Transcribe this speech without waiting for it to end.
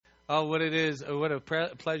Oh, what a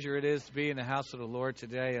pleasure it is to be in the house of the Lord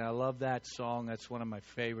today. And I love that song. That's one of my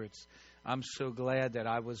favorites. I'm so glad that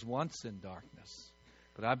I was once in darkness,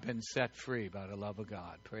 but I've been set free by the love of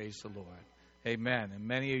God. Praise the Lord. Amen. And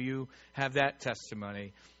many of you have that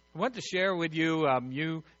testimony. I want to share with you,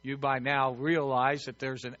 you by now realize that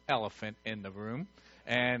there's an elephant in the room.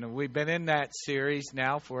 And we've been in that series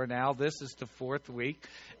now. This is the fourth week.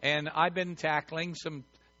 And I've been tackling some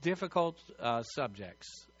difficult subjects.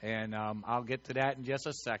 And I'll get to that in just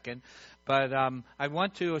a second. But I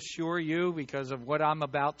want to assure you, because of what I'm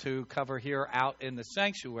about to cover here out in the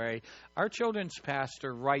sanctuary, our children's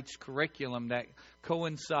pastor writes curriculum that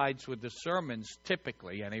coincides with the sermons,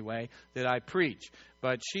 typically anyway, that I preach.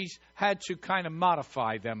 But she's had to kind of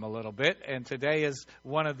modify them a little bit, and today is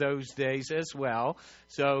one of those days as well.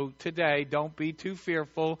 So today, don't be too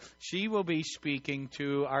fearful. She will be speaking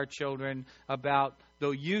to our children about the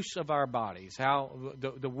use of our bodies, how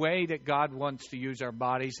the way that God wants to use our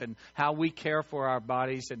bodies and how we care for our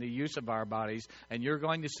bodies and the use of our bodies. And you're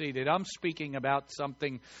going to see that I'm speaking about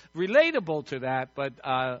something relatable to that, but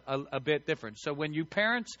a bit different. So when you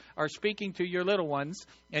parents are speaking to your little ones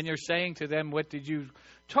and you're saying to them, what did you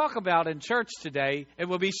talk about in church today, it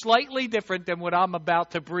will be slightly different than what I'm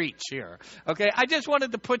about to preach here. Okay, I just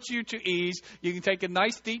wanted to put you to ease. You can take a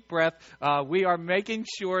nice deep breath. We are making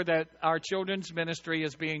sure that our children's ministry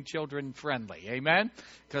is being children friendly. Amen?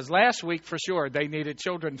 Because last week, for sure, they needed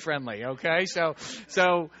children friendly. Okay,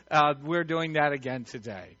 so we're doing that again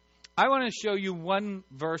today. I want to show you one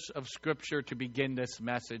verse of Scripture to begin this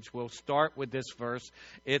message. We'll start with this verse.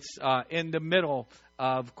 It's in the middle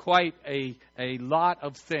of quite a lot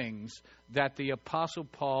of things that the Apostle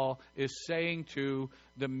Paul is saying to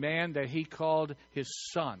the man that he called his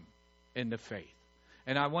son in the faith.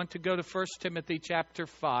 And I want to go to 1 Timothy chapter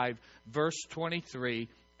 5, verse 23,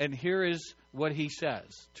 and here is what he says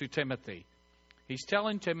to Timothy. He's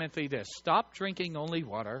telling Timothy this: stop drinking only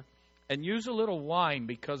water, and use a little wine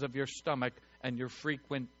because of your stomach and your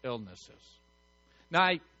frequent illnesses. Now,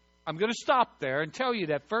 I'm going to stop there and tell you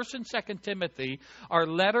that 1 and 2 Timothy are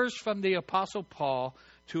letters from the Apostle Paul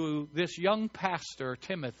to this young pastor,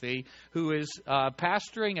 Timothy, who is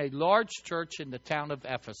pastoring a large church in the town of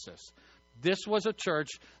Ephesus. This was a church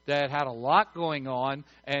that had a lot going on,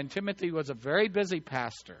 and Timothy was a very busy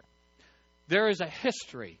pastor. There is a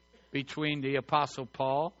history between the Apostle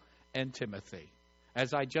Paul and Timothy.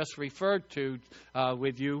 As I just referred to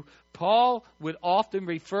with you, Paul would often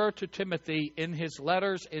refer to Timothy in his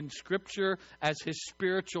letters in Scripture as his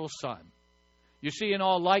spiritual son. You see, in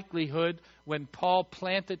all likelihood, when Paul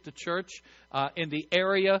planted the church in the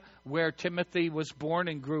area where Timothy was born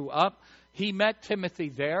and grew up, he met Timothy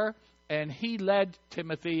there, and he led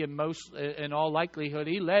Timothy, in all likelihood,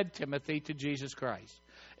 he led Timothy to Jesus Christ.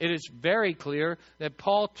 It is very clear that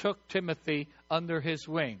Paul took Timothy under his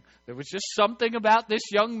wing. There was just something about this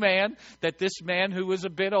young man that this man who was a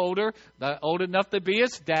bit older, old enough to be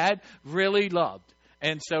his dad, really loved.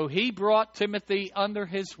 And so he brought Timothy under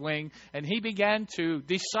his wing, and he began to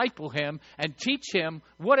disciple him and teach him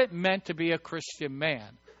what it meant to be a Christian man.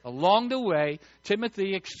 Along the way,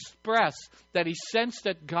 Timothy expressed that he sensed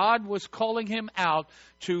that God was calling him out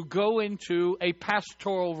to go into a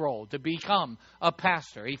pastoral role, to become a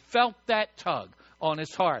pastor. He felt that tug on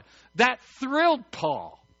his heart. That thrilled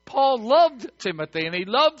Paul. Paul loved Timothy, and he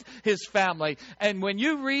loved his family. And when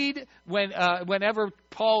you read, whenever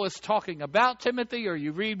Paul is talking about Timothy, or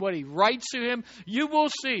you read what he writes to him, you will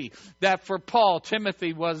see that for Paul,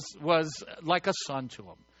 Timothy was like a son to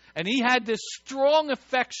him. And he had this strong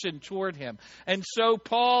affection toward him. And so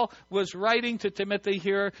Paul was writing to Timothy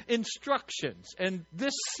here instructions. And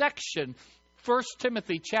this section, 1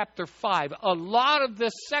 Timothy chapter 5, a lot of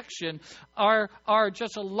this section are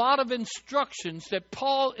just a lot of instructions that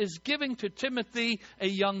Paul is giving to Timothy, a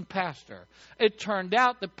young pastor. It turned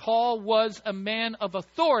out that Paul was a man of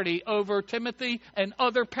authority over Timothy and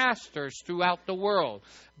other pastors throughout the world.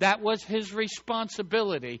 That was his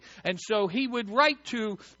responsibility. And so he would write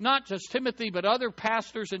to not just Timothy, but other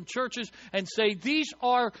pastors and churches and say, these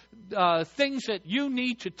are things that you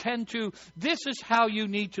need to tend to. This is how you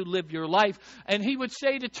need to live your life. And he would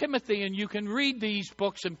say to Timothy, and you can read these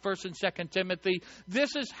books in 1 and 2 Timothy,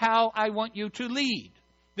 this is how I want you to lead.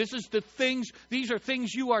 These are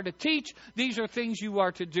things you are to teach. These are things you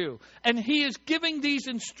are to do. And he is giving these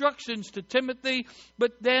instructions to Timothy,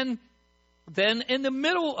 but then in the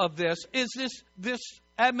middle of this is this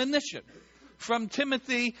admonition from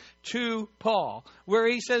Timothy to Paul, where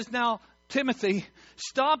he says, now, Timothy,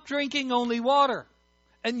 stop drinking only water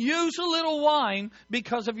and use a little wine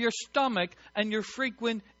because of your stomach and your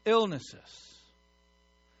frequent illnesses.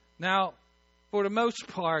 Now, for the most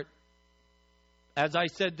part, As I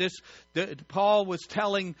said, Paul was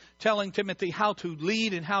telling Timothy how to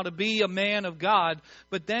lead and how to be a man of God.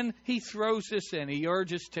 But then he throws this in. He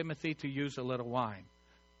urges Timothy to use a little wine.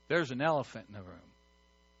 There's an elephant in the room.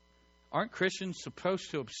 Aren't Christians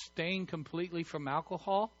supposed to abstain completely from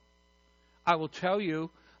alcohol? I will tell you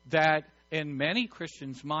that in many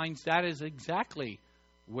Christians' minds, that is exactly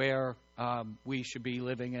where we should be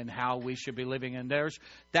living and how we should be living. And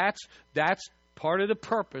that's part of the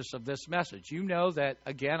purpose of this message. You know that,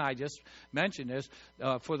 again, I just mentioned this.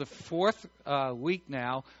 For the fourth week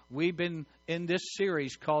now, we've been in this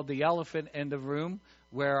series called The Elephant in the Room,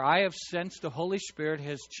 where I have sensed the Holy Spirit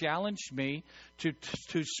has challenged me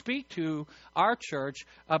to speak to our church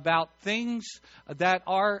about things that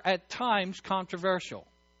are at times controversial.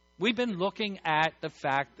 We've been looking at the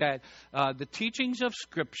fact that the teachings of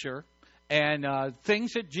Scripture and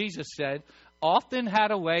things that Jesus said often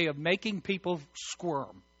had a way of making people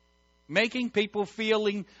squirm, making people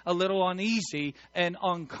feeling a little uneasy and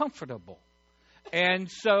uncomfortable. And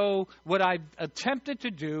so what I've attempted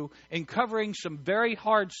to do in covering some very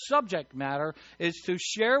hard subject matter is to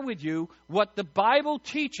share with you what the Bible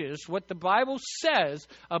teaches, what the Bible says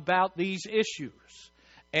about these issues.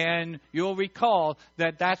 And you'll recall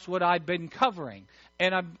that that's what I've been covering.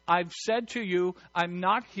 And I've said to you, I'm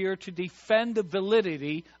not here to defend the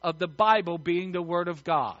validity of the Bible being the Word of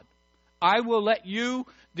God. I will let you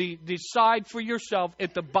decide for yourself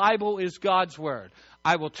if the Bible is God's Word.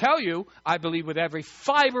 I will tell you, I believe with every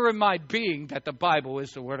fiber in my being that the Bible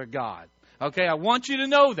is the Word of God. Okay, I want you to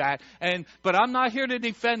know that, but I'm not here to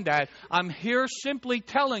defend that. I'm here simply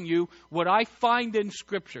telling you what I find in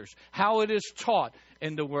Scriptures, how it is taught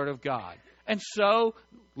in the Word of God. And so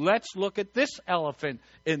let's look at this elephant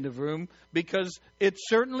in the room, because it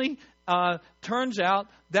certainly turns out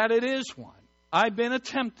that it is one. I've been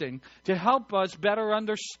attempting to help us better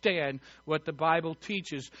understand what the Bible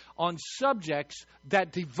teaches on subjects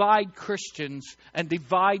that divide Christians and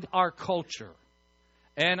divide our culture.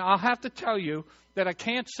 And I'll have to tell you that I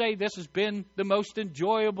can't say this has been the most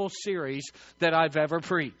enjoyable series that I've ever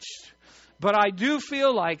preached. But I do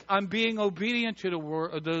feel like I'm being obedient to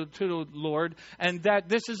the Lord, and that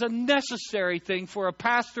this is a necessary thing for a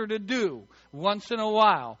pastor to do once in a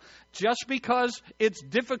while. Just because it's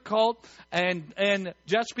difficult and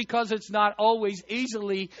just because it's not always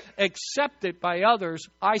easily accepted by others,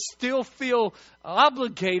 I still feel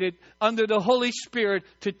obligated under the Holy Spirit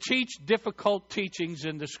to teach difficult teachings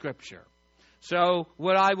in the Scripture. So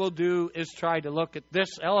what I will do is try to look at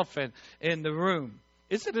this elephant in the room.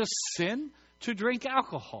 Is it a sin to drink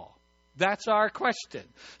alcohol? That's our question.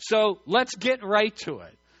 So let's get right to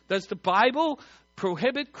it. Does the Bible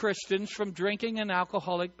prohibit Christians from drinking an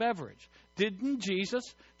alcoholic beverage? Didn't Jesus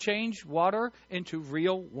change water into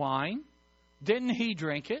real wine? Didn't He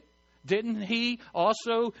drink it? Didn't He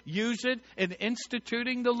also use it in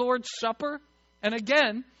instituting the Lord's Supper? And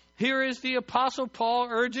again, here is the Apostle Paul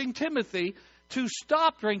urging Timothy to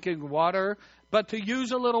stop drinking water, but to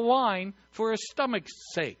use a little wine for his stomach's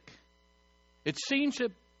sake. It seems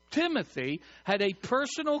that Timothy had a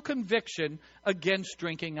personal conviction against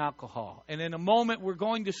drinking alcohol. And in a moment, we're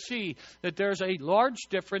going to see that there's a large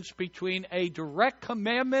difference between a direct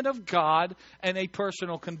commandment of God and a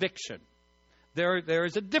personal conviction. There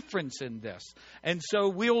is a difference in this. And so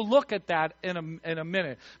we'll look at that in a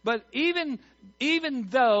minute. But even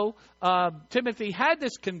though Timothy had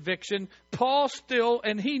this conviction, Paul still,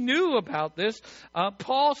 and he knew about this,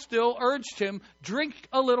 Paul still urged him, drink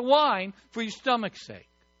a little wine for your stomach's sake.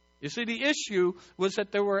 You see, the issue was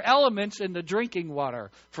that there were elements in the drinking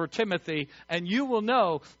water for Timothy, and you will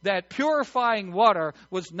know that purifying water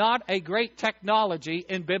was not a great technology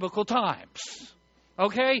in biblical times.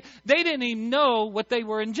 Okay? They didn't even know what they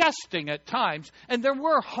were ingesting at times. And there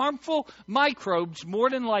were harmful microbes, more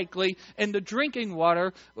than likely, in the drinking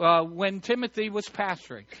water when Timothy was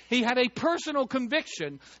pastoring. He had a personal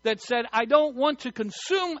conviction that said, I don't want to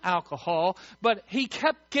consume alcohol, but he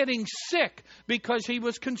kept getting sick because he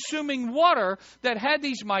was consuming water that had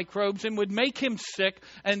these microbes and would make him sick.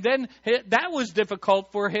 And then that was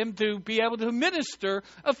difficult for him to be able to minister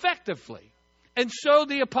effectively. And so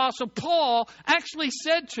the Apostle Paul actually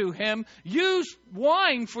said to him, use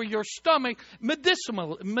wine for your stomach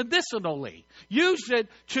medicinally. Use it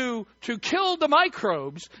to kill the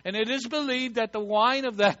microbes. And it is believed that the wine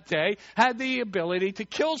of that day had the ability to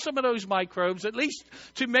kill some of those microbes, at least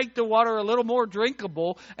to make the water a little more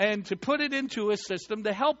drinkable and to put it into a system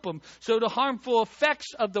to help him. So the harmful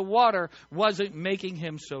effects of the water wasn't making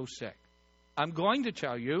him so sick. I'm going to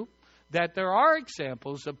tell you that there are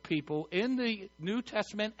examples of people in the New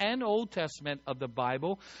Testament and Old Testament of the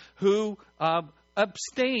Bible who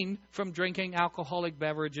abstained from drinking alcoholic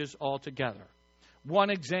beverages altogether. One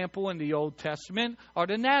example in the Old Testament are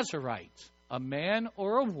the Nazarites, a man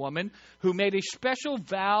or a woman who made a special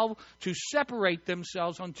vow to separate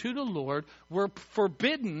themselves unto the Lord, were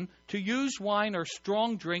forbidden to use wine or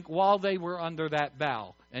strong drink while they were under that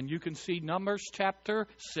vow. And you can see Numbers chapter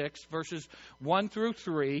 6, verses 1 through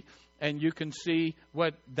 3, and you can see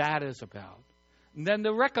what that is about. And then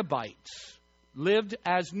the Rechabites lived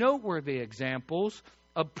as noteworthy examples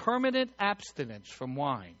of permanent abstinence from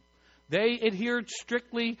wine. They adhered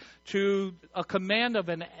strictly to a command of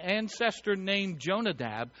an ancestor named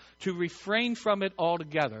Jonadab to refrain from it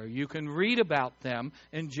altogether. You can read about them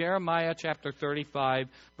in Jeremiah chapter 35,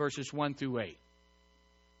 verses 1 through 8.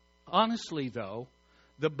 Honestly, though,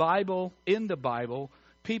 in the Bible,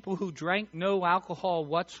 people who drank no alcohol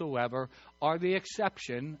whatsoever are the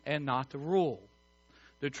exception and not the rule.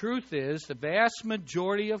 The truth is, the vast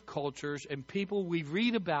majority of cultures and people we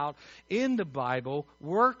read about in the Bible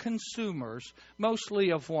were consumers,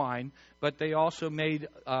 mostly of wine, but they also made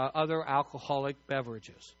other alcoholic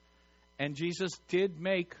beverages. And Jesus did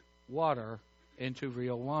make water into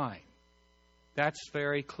real wine. That's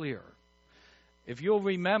very clear. If you'll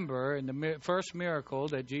remember, in the first miracle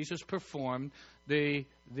that Jesus performed, the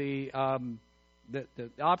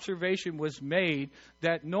observation was made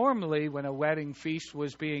that normally when a wedding feast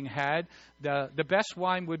was being had, the best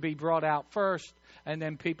wine would be brought out first, and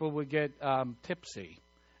then people would get tipsy.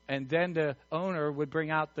 And then the owner would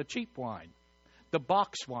bring out the cheap wine. The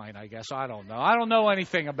box wine, I guess. I don't know. I don't know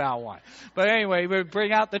anything about wine. But anyway, we would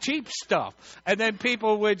bring out the cheap stuff, and then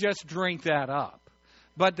people would just drink that up.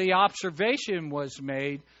 But the observation was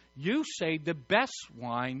made, you saved the best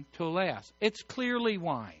wine to last. It's clearly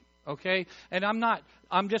wine. Okay? And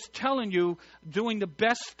I'm just telling you, doing the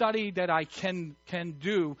best study that I can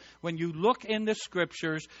do, when you look in the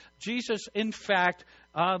Scriptures, Jesus, in fact,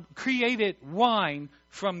 created wine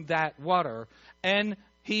from that water. And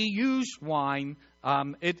He used wine.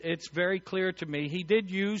 It's very clear to me. He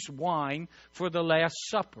did use wine for the Last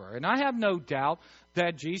Supper. And I have no doubt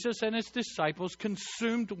that Jesus and His disciples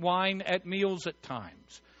consumed wine at meals at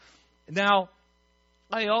times. Now,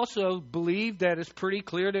 I also believe that it's pretty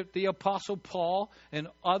clear that the Apostle Paul and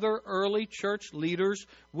other early church leaders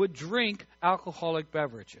would drink alcoholic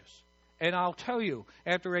beverages. And I'll tell you,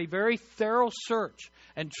 after a very thorough search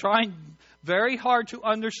and trying very hard to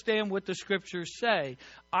understand what the Scriptures say,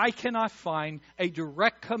 I cannot find a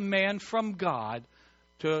direct command from God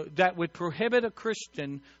that would prohibit a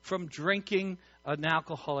Christian from drinking an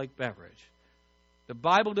alcoholic beverage. The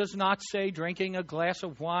Bible does not say drinking a glass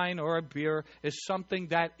of wine or a beer is something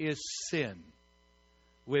that is sin,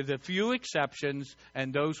 with a few exceptions,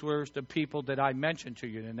 and those were the people that I mentioned to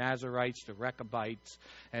you, the Nazarites, the Rechabites,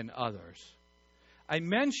 and others. I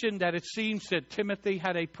mentioned that it seems that Timothy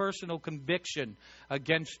had a personal conviction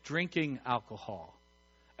against drinking alcohol.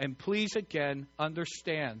 And please again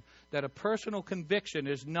understand that a personal conviction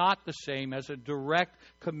is not the same as a direct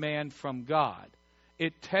command from God.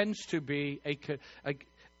 It tends to be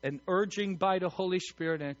an urging by the Holy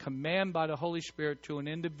Spirit and a command by the Holy Spirit to an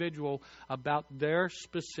individual about their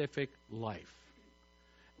specific life.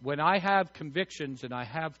 When I have convictions, and I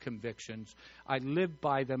have convictions, I live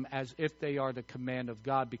by them as if they are the command of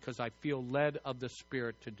God, because I feel led of the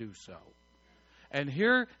Spirit to do so. And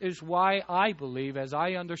here is why I believe, as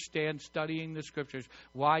I understand studying the Scriptures,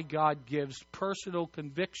 why God gives personal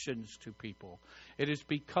convictions to people. It is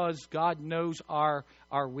because God knows our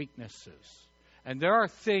weaknesses. And there are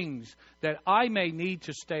things that I may need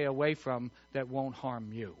to stay away from that won't harm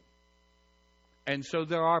you. And so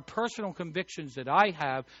there are personal convictions that I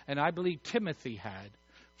have, and I believe Timothy had,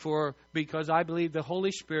 because I believe the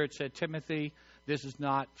Holy Spirit said, Timothy, this is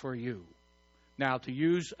not for you. Now, to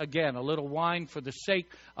use, again, a little wine for the sake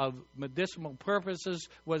of medicinal purposes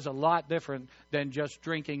was a lot different than just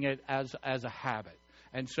drinking it as a habit.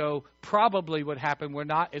 And so probably what happened,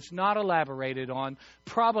 it's not elaborated on,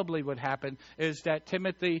 probably what happened is that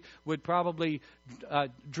Timothy would probably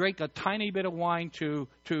drink a tiny bit of wine to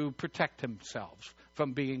protect himself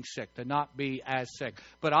from being sick, to not be as sick.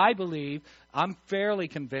 But I believe, I'm fairly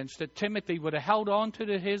convinced that Timothy would have held on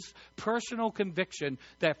to his personal conviction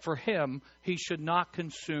that for him, he should not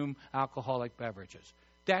consume alcoholic beverages.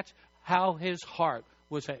 That's how his heart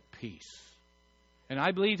was at peace. And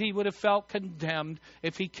I believe he would have felt condemned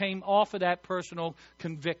if he came off of that personal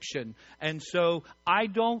conviction. And so I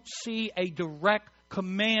don't see a direct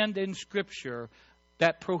command in Scripture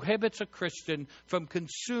that prohibits a Christian from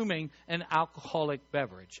consuming an alcoholic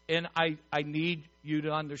beverage. And I need you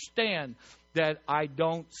to understand that I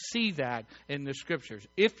don't see that in the Scriptures.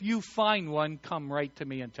 If you find one, come right to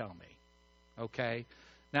me and tell me. Okay?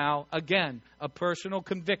 Now, again, a personal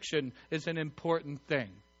conviction is an important thing.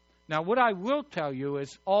 Now, what I will tell you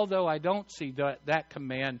is, although I don't see that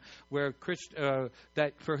command where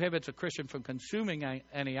that prohibits a Christian from consuming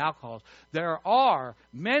any alcohol, there are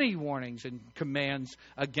many warnings and commands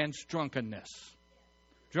against drunkenness.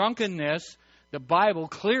 Drunkenness, the Bible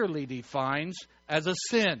clearly defines as a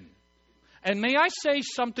sin. And may I say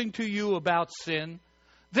something to you about sin?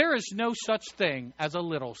 There is no such thing as a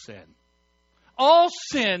little sin. All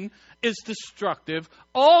sin is destructive.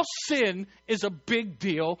 All sin is a big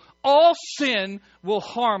deal. All sin will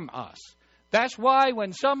harm us. That's why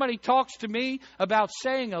when somebody talks to me about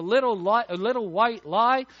saying a little white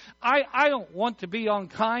lie, I don't want to be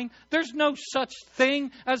unkind. There's no such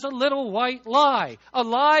thing as a little white lie. A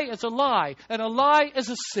lie is a lie, and a lie is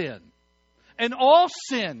a sin. And all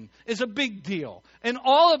sin is a big deal. And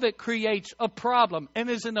all of it creates a problem and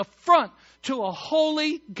is an affront to a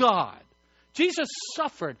holy God. Jesus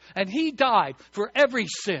suffered and He died for every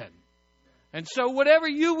sin. And so whatever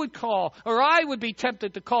you would call, or I would be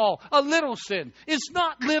tempted to call, a little sin is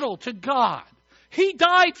not little to God. He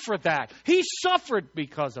died for that. He suffered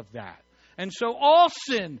because of that. And so all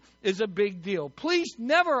sin is a big deal. Please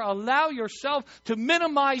never allow yourself to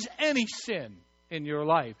minimize any sin in your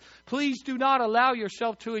life. Please do not allow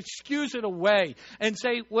yourself to excuse it away and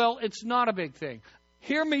say, well, it's not a big thing.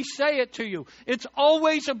 Hear me say it to you. It's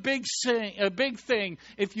always a big thing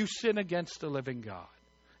if you sin against the living God.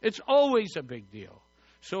 It's always a big deal.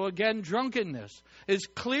 So again, drunkenness is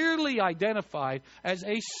clearly identified as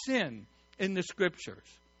a sin in the Scriptures.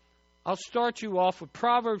 I'll start you off with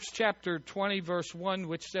Proverbs chapter 20, verse 1,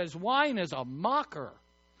 which says, wine is a mocker,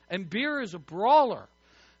 and beer is a brawler.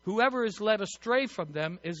 Whoever is led astray from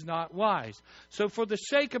them is not wise. So for the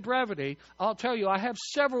sake of brevity, I'll tell you, I have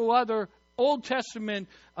several other Old Testament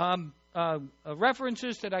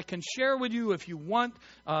references that I can share with you if you want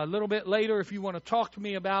a little bit later, if you want to talk to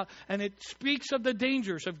me about. And it speaks of the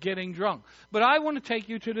dangers of getting drunk. But I want to take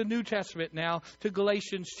you to the New Testament now, to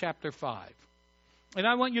Galatians chapter 5. And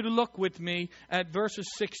I want you to look with me at verses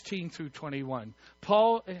 16 through 21.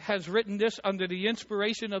 Paul has written this under the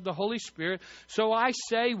inspiration of the Holy Spirit. So I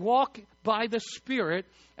say, walk by the Spirit,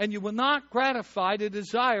 and you will not gratify the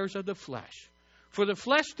desires of the flesh. For the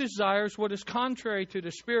flesh desires what is contrary to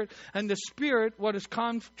the Spirit, and the Spirit what is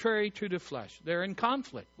contrary to the flesh. They're in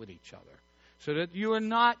conflict with each other, so that you are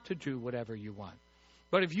not to do whatever you want.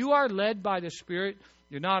 But if you are led by the Spirit,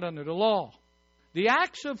 you're not under the law. The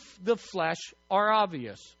acts of the flesh are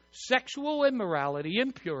obvious: sexual immorality,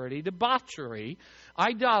 impurity, debauchery,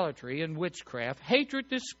 idolatry, and witchcraft, hatred,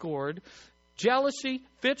 discord, jealousy,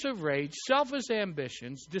 fits of rage, selfish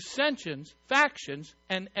ambitions, dissensions, factions,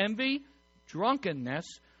 and envy, drunkenness,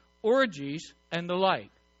 orgies, and the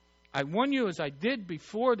like. I warn you, as I did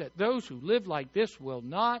before, that those who live like this will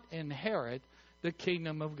not inherit the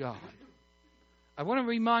kingdom of God. I want to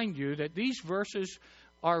remind you that these verses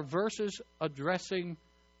are verses addressing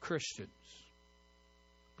Christians,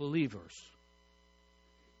 believers,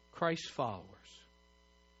 Christ followers.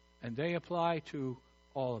 And they apply to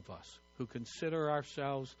all of us who consider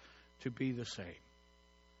ourselves to be the same,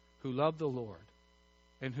 who love the Lord,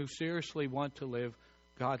 and who seriously want to live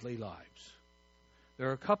godly lives. There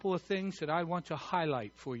are a couple of things that I want to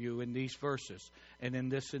highlight for you in these verses and in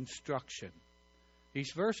this instruction.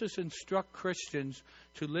 These verses instruct Christians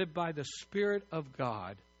to live by the Spirit of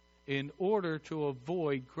God in order to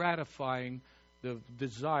avoid gratifying the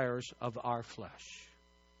desires of our flesh.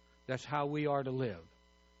 That's how we are to live,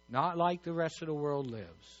 not like the rest of the world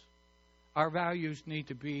lives. Our values need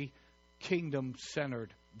to be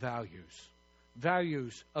kingdom-centered values.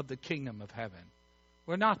 Values of the kingdom of heaven.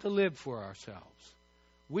 We're not to live for ourselves.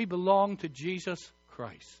 We belong to Jesus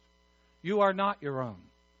Christ. You are not your own.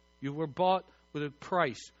 You were bought with a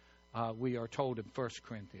price, we are told in 1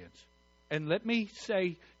 Corinthians. And let me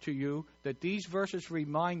say to you that these verses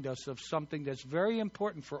remind us of something that's very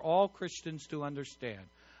important for all Christians to understand.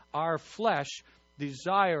 Our flesh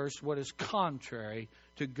desires what is contrary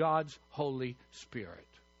to God's Holy Spirit.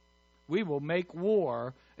 We will make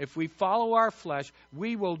war. If we follow our flesh,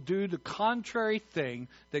 we will do the contrary thing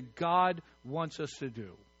that God wants us to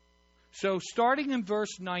do. So starting in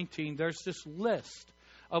verse 19, there's this list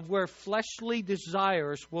of where fleshly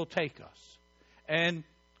desires will take us. And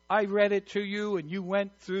I read it to you and you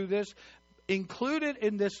went through this. Included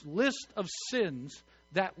in this list of sins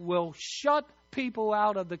that will shut people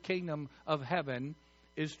out of the kingdom of heaven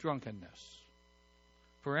is drunkenness.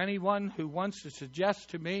 For anyone who wants to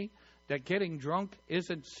suggest to me that getting drunk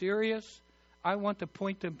isn't serious, I want to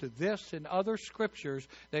point them to this and other scriptures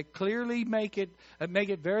that clearly make it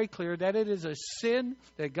very clear that it is a sin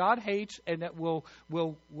that God hates, and that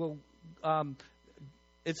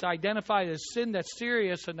it's identified as sin that's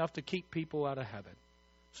serious enough to keep people out of heaven.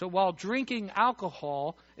 So while drinking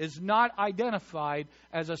alcohol is not identified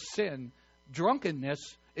as a sin, drunkenness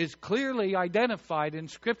is clearly identified in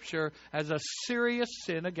Scripture as a serious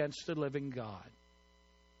sin against the living God.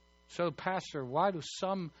 So, Pastor, why do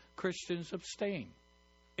some Christians abstain?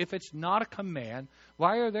 If it's not a command,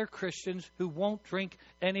 why are there Christians who won't drink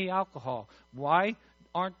any alcohol? Why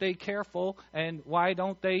aren't they careful, and why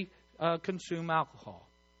don't they consume alcohol?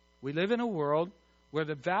 We live in a world where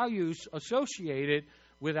the values associated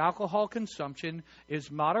with alcohol consumption is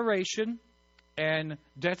moderation and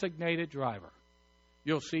designated driver.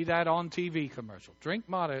 You'll see that on TV commercial. Drink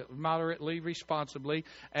moderately, responsibly,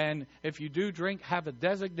 and if you do drink, have a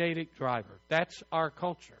designated driver. That's our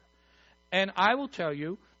culture. And I will tell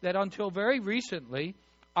you that until very recently,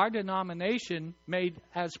 our denomination made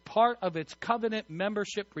as part of its covenant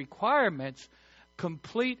membership requirements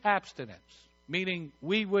complete abstinence, meaning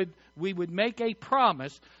we would make a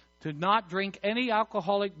promise to not drink any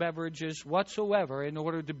alcoholic beverages whatsoever in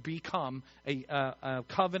order to become a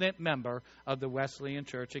covenant member of the Wesleyan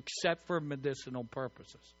Church, except for medicinal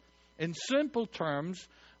purposes. In simple terms,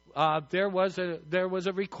 there was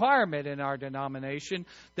a requirement in our denomination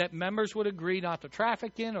that members would agree not to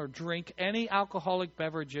traffic in or drink any alcoholic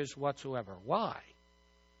beverages whatsoever. Why?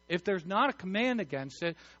 If there's not a command against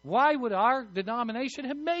it, why would our denomination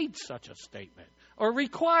have made such a statement or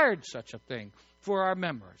required such a thing for our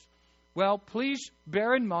members? Well, please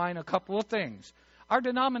bear in mind a couple of things. Our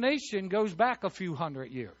denomination goes back a few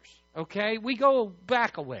hundred years, okay? We go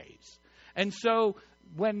back a ways. And so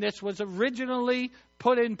when this was originally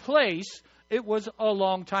put in place, it was a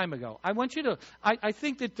long time ago. I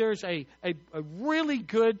think that there's a really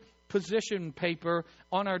good position paper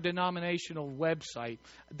on our denominational website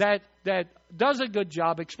that does a good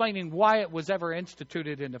job explaining why it was ever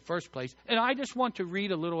instituted in the first place. And I just want to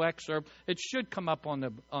read a little excerpt. It should come up on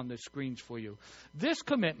the screens for you. This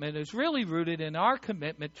commitment is really rooted in our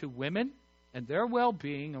commitment to women and their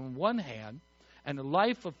well-being on one hand, and a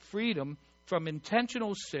life of freedom from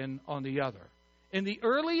intentional sin on the other. In the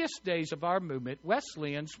earliest days of our movement,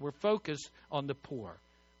 Wesleyans were focused on the poor.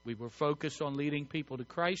 We were focused on leading people to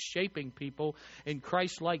Christ, shaping people in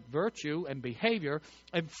Christ-like virtue and behavior,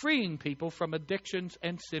 and freeing people from addictions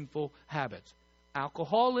and sinful habits.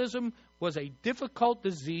 Alcoholism was a difficult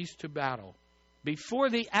disease to battle. Before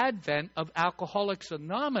the advent of Alcoholics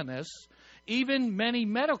Anonymous, even many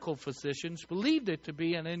medical physicians believed it to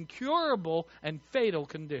be an incurable and fatal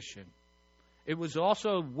condition. It was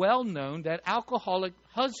also well known that alcoholic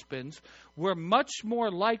husbands were much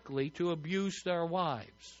more likely to abuse their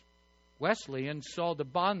wives. Wesleyans saw the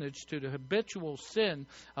bondage to the habitual sin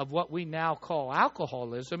of what we now call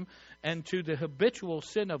alcoholism and to the habitual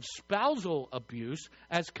sin of spousal abuse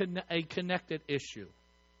as a connected issue.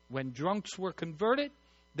 When drunks were converted,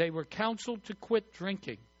 they were counseled to quit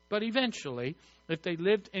drinking. But eventually, if they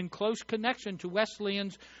lived in close connection to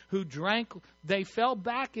Wesleyans who drank, they fell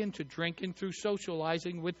back into drinking through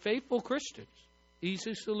socializing with faithful Christians.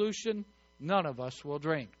 Easy solution, none of us will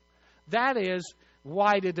drink. That is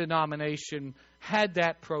why the denomination had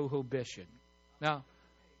that prohibition. Now,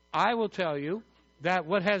 I will tell you that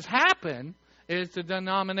what has happened is the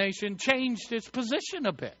denomination changed its position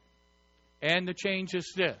a bit. And the change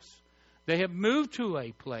is this. They have moved to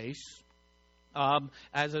a place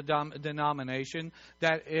as a denomination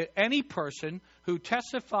that any person who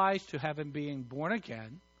testifies to having been born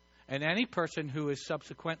again, and any person who is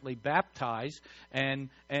subsequently baptized and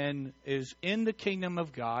is in the kingdom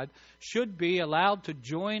of God should be allowed to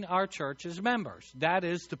join our church as members. That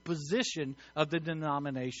is the position of the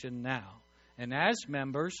denomination now. And as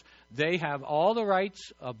members, they have all the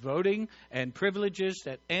rights of voting and privileges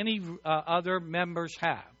that any other members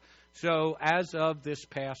have. So as of this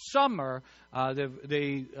past summer,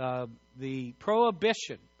 the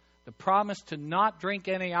prohibition, the promise to not drink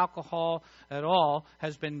any alcohol at all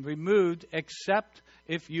has been removed, except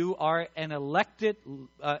if you are in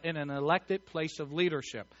an elected place of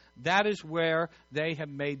leadership. That is where they have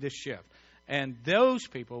made the shift. And those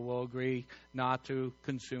people will agree not to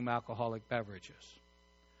consume alcoholic beverages.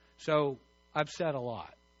 So I've said a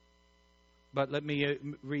lot, but let me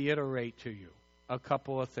reiterate to you a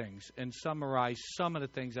couple of things and summarize some of the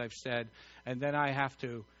things I've said, and then I have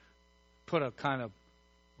to put a kind of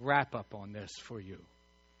wrap up on this for you.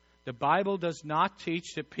 The Bible does not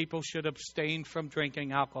teach that people should abstain from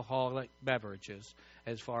drinking alcoholic beverages.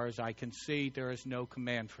 As far as I can see, there is no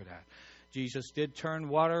command for that. Jesus did turn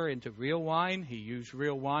water into real wine. He used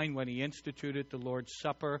real wine when he instituted the Lord's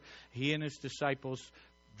Supper. He and his disciples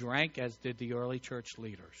drank, as did the early church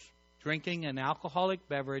leaders. Drinking an alcoholic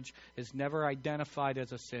beverage is never identified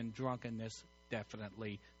as a sin. Drunkenness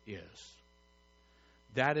definitely is.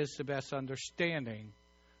 That is the best understanding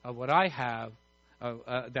of what I have,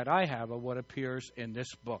 that I have of what appears in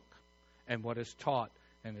this book and what is taught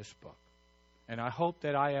in this book. And I hope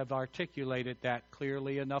that I have articulated that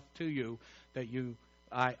clearly enough to you that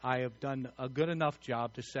I have done a good enough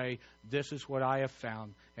job to say this is what I have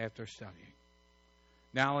found after studying.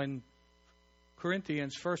 Now in 2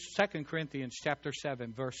 Corinthians chapter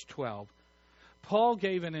 7, verse 12, Paul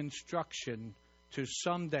gave an instruction to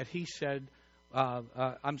some that he said,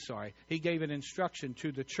 he gave an instruction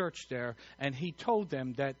to the church there, and he told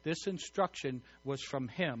them that this instruction was from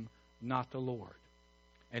him, not the Lord.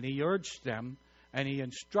 And he urged them, and he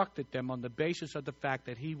instructed them on the basis of the fact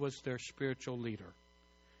that he was their spiritual leader.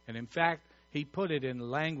 And in fact, he put it in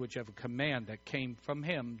language of a command that came from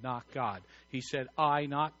him, not God. He said, I,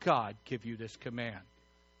 not God, give you this command.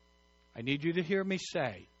 I need you to hear me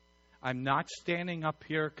say, I'm not standing up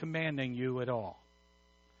here commanding you at all.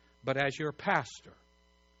 But as your pastor,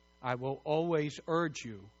 I will always urge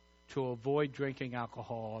you to avoid drinking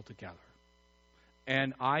alcohol altogether.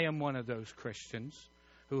 And I am one of those Christians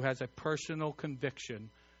who has a personal conviction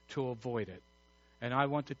to avoid it. And I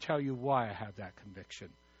want to tell you why I have that conviction.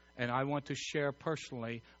 And I want to share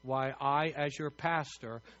personally why I, as your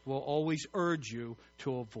pastor, will always urge you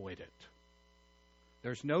to avoid it.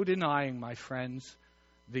 There's no denying, my friends,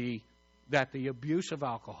 that the abuse of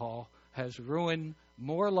alcohol has ruined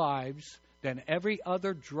more lives than every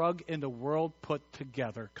other drug in the world put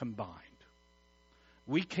together combined.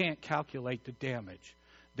 We can't calculate the damage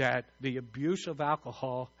that the abuse of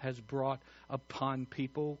alcohol has brought upon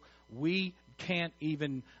people. We can't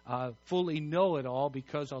even fully know it all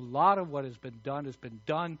because a lot of what has been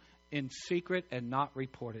done in secret and not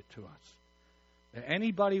reported to us.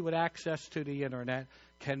 Anybody with access to the internet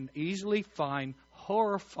can easily find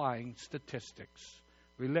horrifying statistics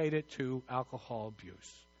related to alcohol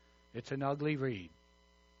abuse. It's an ugly read.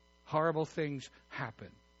 Horrible things happen.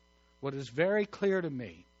 What is very clear to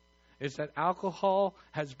me is that alcohol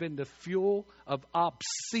has been the fuel of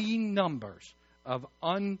obscene numbers of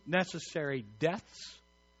unnecessary deaths,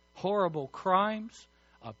 horrible crimes,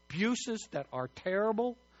 abuses that are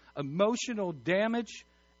terrible, emotional damage,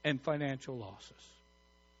 and financial losses.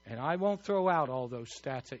 And I won't throw out all those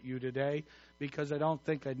stats at you today because I don't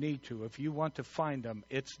think I need to. If you want to find them,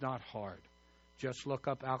 it's not hard. Just look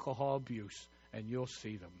up alcohol abuse and you'll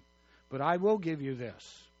see them. But I will give you this.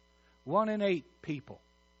 1 in 8 people,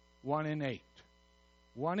 1 in 8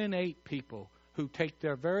 people who take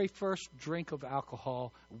their very first drink of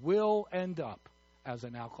alcohol will end up as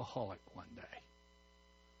an alcoholic one day.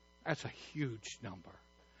 That's a huge number.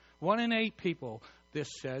 1 in 8 people, this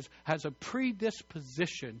says, has a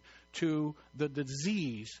predisposition to the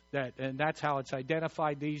disease, and that's how it's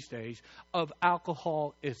identified these days, of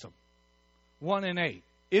alcoholism. 1 in 8.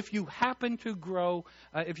 If you happen to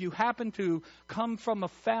come from a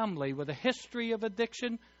family with a history of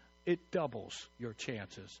addiction, it doubles your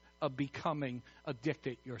chances of becoming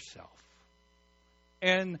addicted yourself.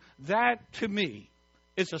 And that, to me,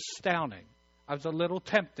 is astounding. I was a little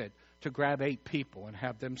tempted to grab 8 people and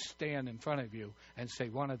have them stand in front of you and say,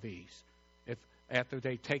 one of these, if after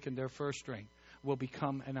they've taken their first drink, will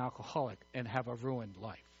become an alcoholic and have a ruined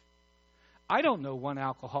life. I don't know one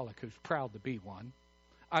alcoholic who's proud to be one.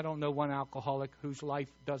 I don't know one alcoholic whose life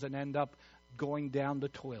doesn't end up going down the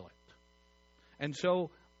toilet. And so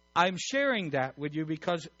I'm sharing that with you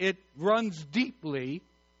because it runs deeply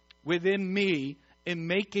within me in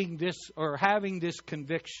making this or having this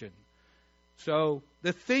conviction. So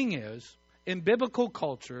the thing is, in biblical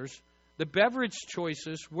cultures, the beverage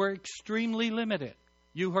choices were extremely limited.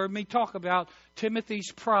 You heard me talk about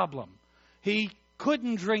Timothy's problem. He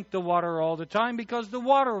couldn't drink the water all the time because the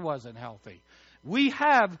water wasn't healthy. We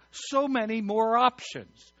have so many more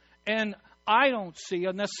options. And I don't see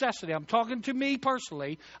a necessity. I'm talking to me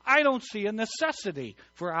personally. I don't see a necessity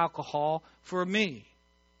for alcohol for me.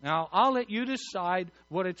 Now, I'll let you decide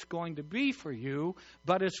what it's going to be for you.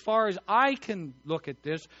 But as far as I can look at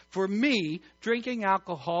this, for me, drinking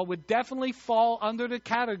alcohol would definitely fall under the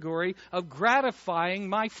category of gratifying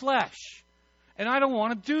my flesh. And I don't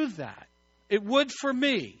want to do that. It would for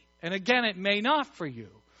me. And again, it may not for you.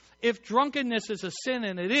 If drunkenness is a sin,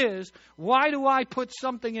 and it is, why do I put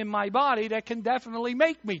something in my body that can definitely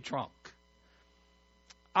make me drunk?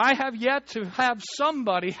 I have yet to have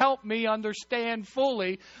somebody help me understand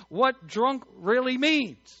fully what drunk really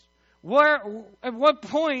means. At what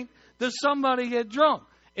point does somebody get drunk?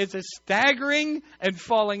 Is it staggering and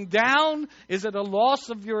falling down? Is it a loss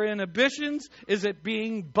of your inhibitions? Is it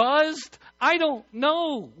being buzzed? I don't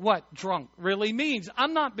know what drunk really means.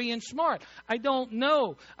 I'm not being smart. I don't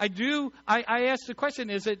know. I ask the question,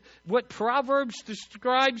 is it what Proverbs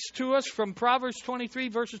describes to us from Proverbs 23,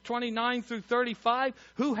 verses 29 through 35?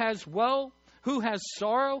 Who has woe? Who has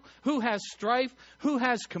sorrow? Who has strife? Who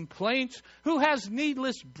has complaints? Who has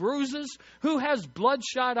needless bruises? Who has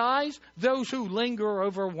bloodshot eyes? Those who linger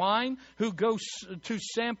over wine, who go to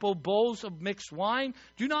sample bowls of mixed wine.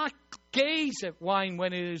 Do not gaze at wine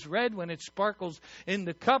when it is red, when it sparkles in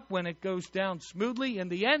the cup, when it goes down smoothly. In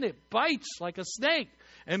the end, it bites like a snake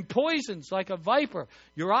and poisons like a viper.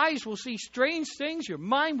 Your eyes will see strange things. Your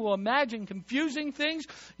mind will imagine confusing things.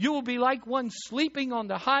 You will be like one sleeping on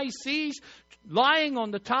the high seas, lying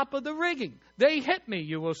on the top of the rigging. They hit me,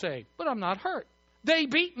 you will say, but I'm not hurt. They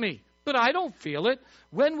beat me, but I don't feel it.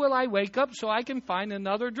 When will I wake up so I can find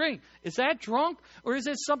another drink? Is that drunk or is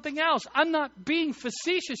it something else? I'm not being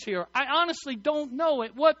facetious here. I honestly don't know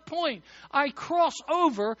at what point I cross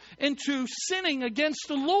over into sinning against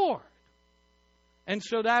the Lord. And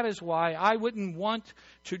so that is why I wouldn't want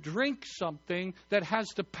to drink something that has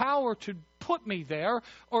the power to put me there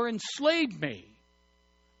or enslave me.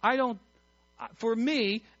 For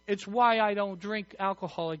me, it's why I don't drink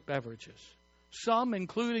alcoholic beverages. Some,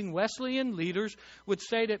 including Wesleyan leaders, would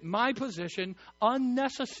say that my position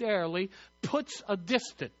unnecessarily puts a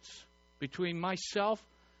distance between myself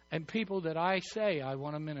and people that I say I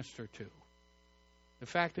want to minister to. The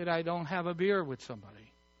fact that I don't have a beer with somebody,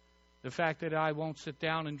 the fact that I won't sit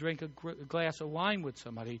down and drink a glass of wine with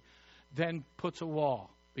somebody, then puts a wall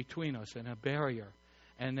between us and a barrier,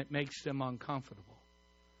 and it makes them uncomfortable.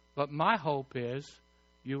 But my hope is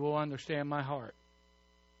you will understand my heart.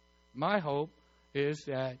 My hope is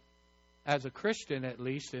that as a Christian, at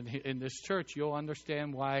least in this church, you'll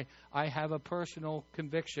understand why I have a personal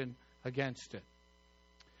conviction against it.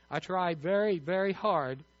 I try very, very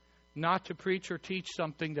hard not to preach or teach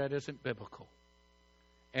something that isn't biblical.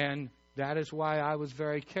 And that is why I was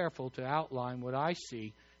very careful to outline what I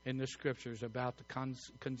see in the Scriptures about the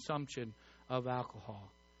consumption of alcohol.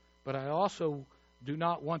 But I also do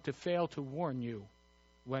not want to fail to warn you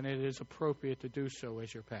when it is appropriate to do so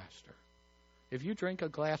as your pastor. If you drink a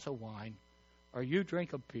glass of wine or you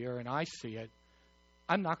drink a beer and I see it,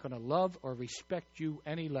 I'm not going to love or respect you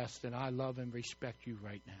any less than I love and respect you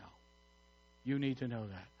right now. You need to know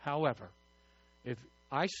that. However, if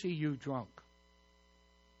I see you drunk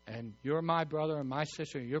and you're my brother and my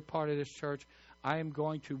sister and you're part of this church, I am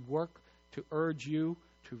going to work to urge you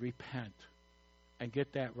to repent and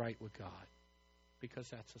get that right with God, because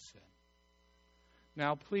that's a sin.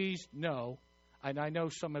 Now, please know, and I know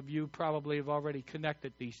some of you probably have already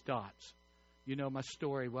connected these dots. You know my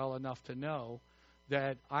story well enough to know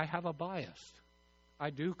that I have a bias. I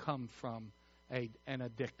do come from an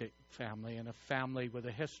addicted family and a family with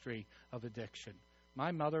a history of addiction.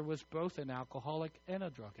 My mother was both an alcoholic and a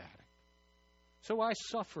drug addict. So I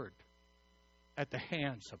suffered at the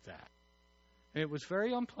hands of that. And it was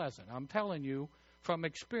very unpleasant. I'm telling you from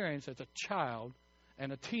experience as a child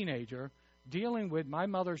and a teenager, dealing with my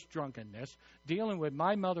mother's drunkenness, dealing with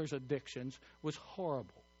my mother's addictions was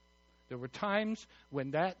horrible. There were times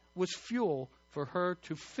when that was fuel for her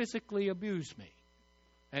to physically abuse me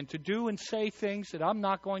and to do and say things that I'm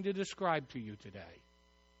not going to describe to you today.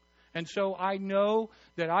 And so I know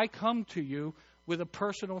that I come to you with a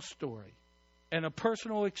personal story and a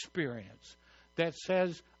personal experience that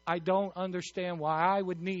says I don't understand why I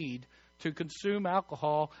would need to consume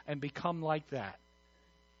alcohol and become like that.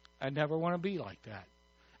 I never want to be like that.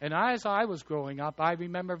 And as I was growing up, I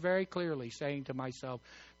remember very clearly saying to myself,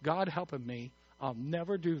 God helping me, I'll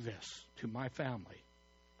never do this to my family.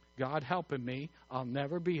 God helping me, I'll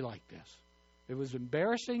never be like this. It was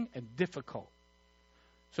embarrassing and difficult.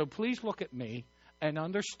 So please look at me and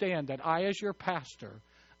understand that I, as your pastor,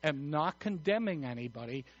 am not condemning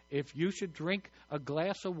anybody. If you should drink a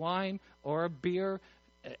glass of wine or a beer,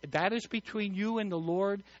 that is between you and the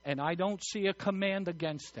Lord, and I don't see a command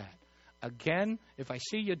against that. Again, if I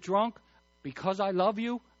see you drunk, because I love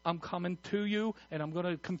you, I'm coming to you, and I'm going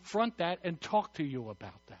to confront that and talk to you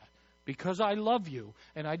about that. Because I love you,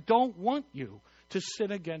 and I don't want you to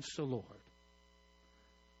sin against the Lord.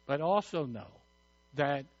 But also know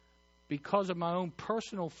that because of my own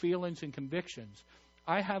personal feelings and convictions,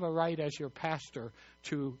 I have a right as your pastor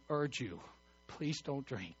to urge you, please don't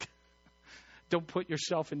drink. Don't put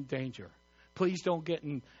yourself in danger. Please don't get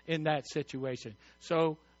in that situation.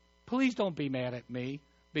 So please don't be mad at me,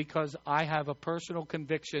 because I have a personal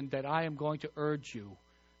conviction that I am going to urge you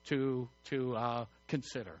to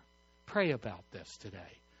consider. Pray about this today.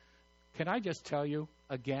 Can I just tell you,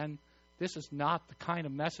 again, this is not the kind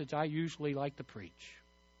of message I usually like to preach.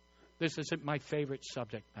 This isn't my favorite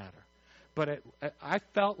subject matter. But I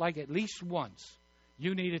felt like at least once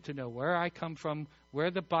you needed to know where I come from,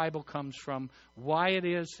 where the Bible comes from, why it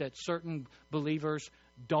is that certain believers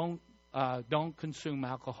don't consume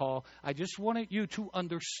alcohol. I just wanted you to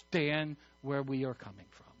understand where we are coming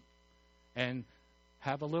from. And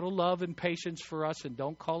have a little love and patience for us, and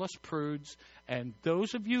don't call us prudes. And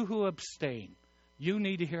those of you who abstain, you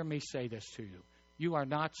need to hear me say this to you. You are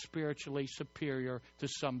not spiritually superior to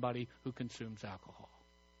somebody who consumes alcohol.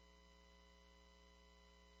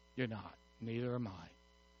 You're not. Neither am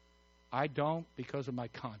I. I don't because of my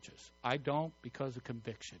conscience. I don't because of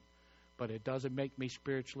conviction. But it doesn't make me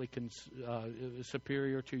spiritually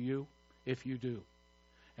superior to you if you do.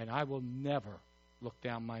 And I will never look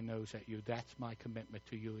down my nose at you. That's my commitment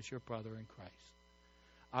to you as your brother in Christ.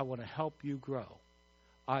 I want to help you grow.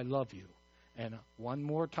 I love you. And one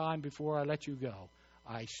more time before I let you go,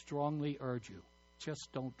 I strongly urge you, just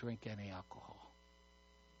don't drink any alcohol.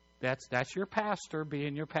 That's your pastor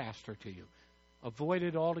being your pastor to you. Avoid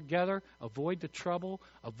it altogether. Avoid the trouble.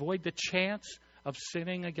 Avoid the chance of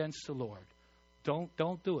sinning against the Lord.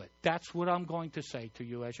 Don't do it. That's what I'm going to say to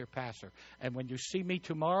you as your pastor. And when you see me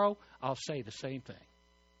tomorrow, I'll say the same thing.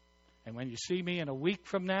 And when you see me in a week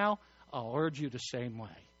from now, I'll urge you the same way.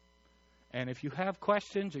 And if you have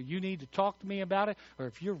questions or you need to talk to me about it, or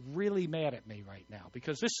if you're really mad at me right now,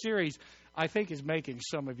 because this series, I think, is making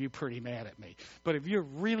some of you pretty mad at me. But if you're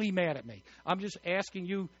really mad at me, I'm just asking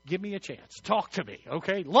you, give me a chance. Talk to me,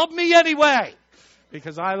 okay? Love me anyway,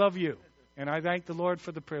 because I love you. And I thank the Lord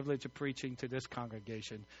for the privilege of preaching to this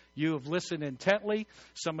congregation. You have listened intently.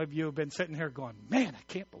 Some of you have been sitting here going, man,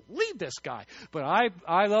 I can't believe this guy. But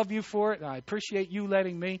I love you for it, and I appreciate you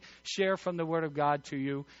letting me share from the Word of God to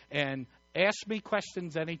you. And ask me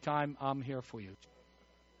questions anytime. I'm here for you.